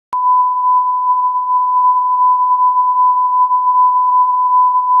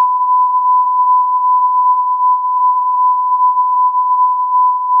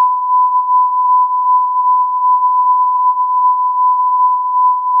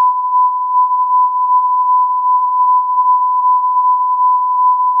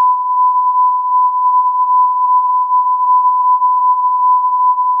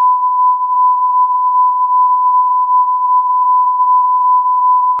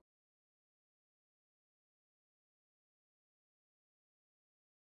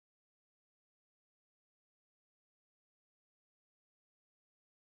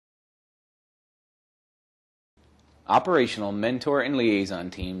Operational Mentor and Liaison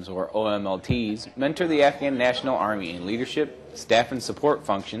Teams, or OMLTs, mentor the Afghan National Army in leadership, staff and support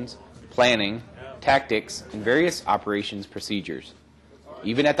functions, planning, tactics, and various operations procedures.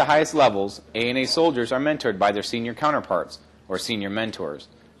 Even at the highest levels, ANA soldiers are mentored by their senior counterparts, or senior mentors,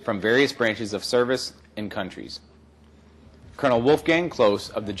 from various branches of service and countries. Col Wolfgang Klos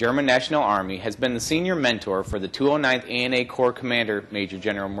of the German National Army has been the senior mentor for the 209th ANA Corps Commander, Major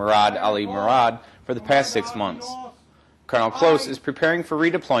General Murad Murad, for the past 6 months. Col Klos is preparing for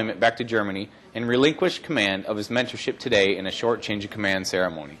redeployment back to Germany and relinquished command of his mentorship today in a short change of command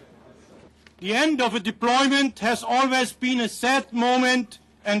ceremony. The end of a deployment has always been a sad moment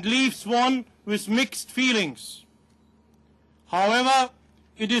and leaves one with mixed feelings. However,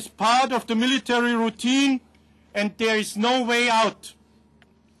 it is part of the military routine and there is no way out.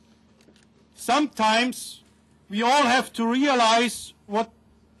 Sometimes we all have to release what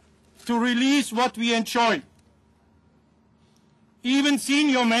we enjoy. Even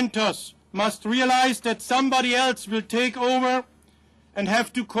senior mentors must realize that somebody else will take over and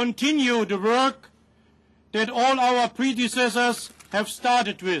have to continue the work that all our predecessors have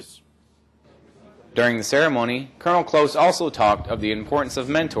started with. During the ceremony, Col Klos also talked of the importance of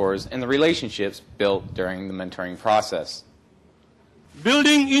mentors and the relationships built during the mentoring process.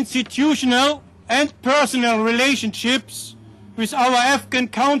 Building institutional and personal relationships with our Afghan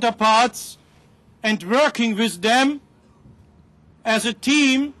counterparts and working with them as a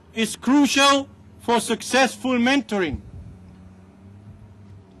team is crucial for successful mentoring.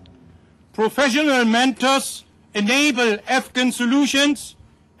 Professional mentors enable Afghan solutions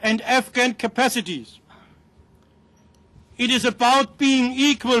and Afghan capacities. It is about being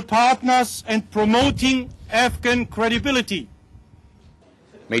equal partners and promoting Afghan credibility.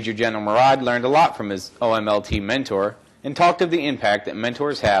 Major General Murad learned a lot from his OMLT mentor and talked of the impact that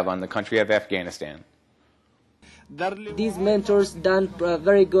mentors have on the country of Afghanistan. These mentors done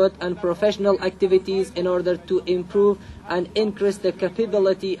very good and professional activities in order to improve and increase the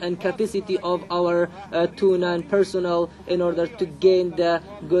capability and capacity of our 209 personnel in order to gain the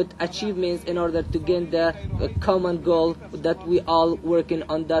good achievements, in order to gain the common goal that we all working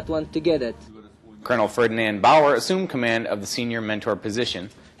on that one together. Col Ferdinand Baur assumed command of the senior mentor position,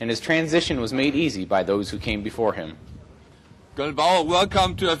 and his transition was made easy by those who came before him. Col Baur,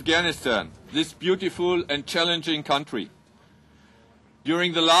 welcome to Afghanistan, this beautiful and challenging country.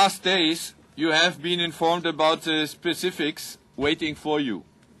 During the last days, you have been informed about the specifics waiting for you.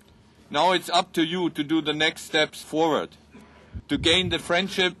 Now it's up to you to do the next steps forward, to gain the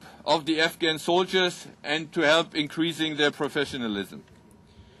friendship of the Afghan soldiers and to help increasing their professionalism.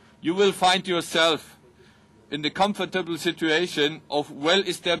 You will find yourself in the comfortable situation of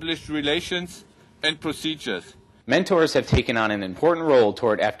well-established relations and procedures. Mentors have taken on an important role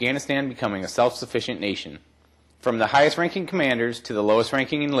toward Afghanistan becoming a self-sufficient nation. From the highest-ranking commanders to the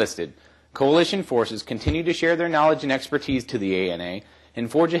lowest-ranking enlisted, coalition forces continue to share their knowledge and expertise to the ANA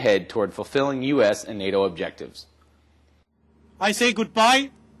and forge ahead toward fulfilling U.S. and NATO objectives. I say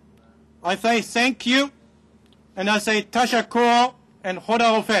goodbye, I say thank you, and I say Tashakkur and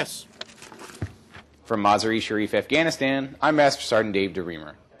Khuda Hafiz. From Mazir-E-Sharif, Afghanistan, I'm Master Sergeant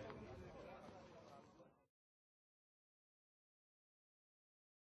DeRemer.